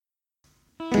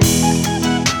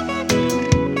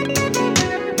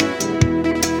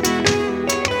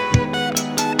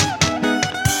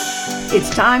It's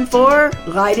time for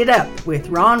Light It Up with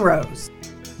Ron Rose.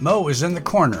 Mo is in the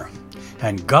corner,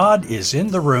 and God is in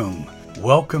the room,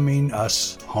 welcoming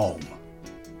us home.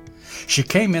 She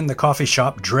came in the coffee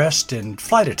shop dressed in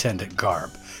flight attendant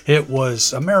garb. It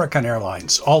was American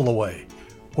Airlines all the way.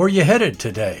 "Where you headed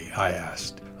today?" I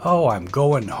asked. "Oh, I'm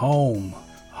going home.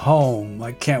 Home.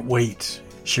 I can't wait,"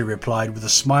 she replied with a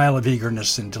smile of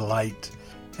eagerness and delight.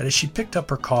 And as she picked up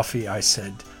her coffee, I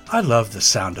said, "I love the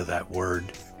sound of that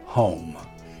word, home.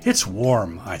 It's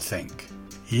warm, I think."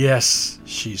 "Yes,"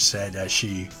 she said as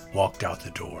she walked out the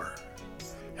door.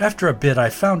 After a bit, I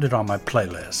found it on my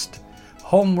playlist,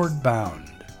 Homeward Bound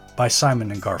by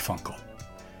Simon and Garfunkel.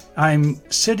 I'm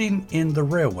sitting in the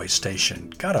railway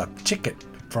station, got a ticket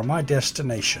for my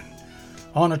destination,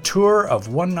 on a tour of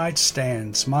one-night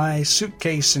stands, my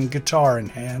suitcase and guitar in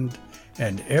hand,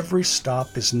 and every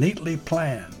stop is neatly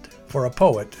planned for a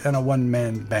poet and a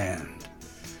one-man band.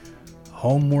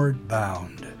 Homeward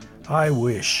bound. I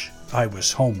wish I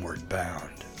was homeward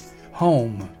bound.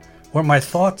 Home, where my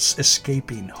thoughts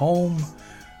escaping. Home,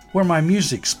 where my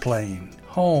music's playing.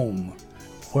 Home,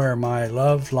 where my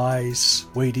love lies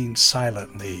waiting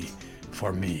silently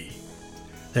for me.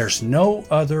 There's no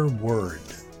other word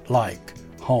like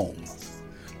home.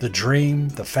 The dream,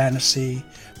 the fantasy,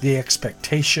 the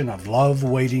expectation of love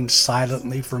waiting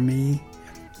silently for me.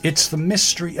 It's the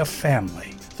mystery of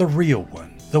family, the real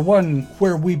one, the one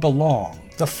where we belong,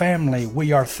 the family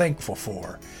we are thankful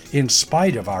for, in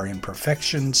spite of our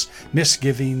imperfections,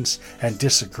 misgivings, and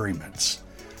disagreements.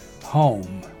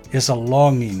 Home is a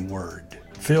longing word,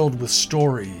 filled with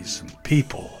stories and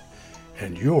people,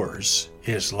 and yours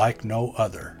is like no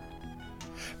other.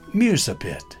 Muse a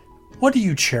bit. What do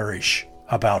you cherish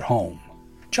about home?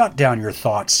 Jot down your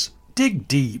thoughts, dig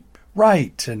deep,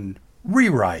 write and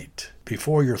rewrite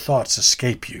before your thoughts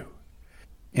escape you.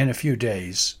 In a few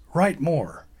days, write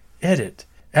more, edit,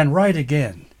 and write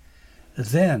again.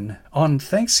 Then, on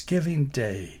Thanksgiving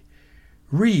Day,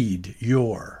 read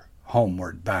your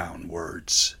homeward bound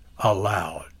words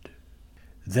aloud.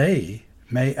 They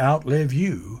may outlive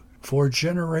you for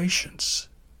generations.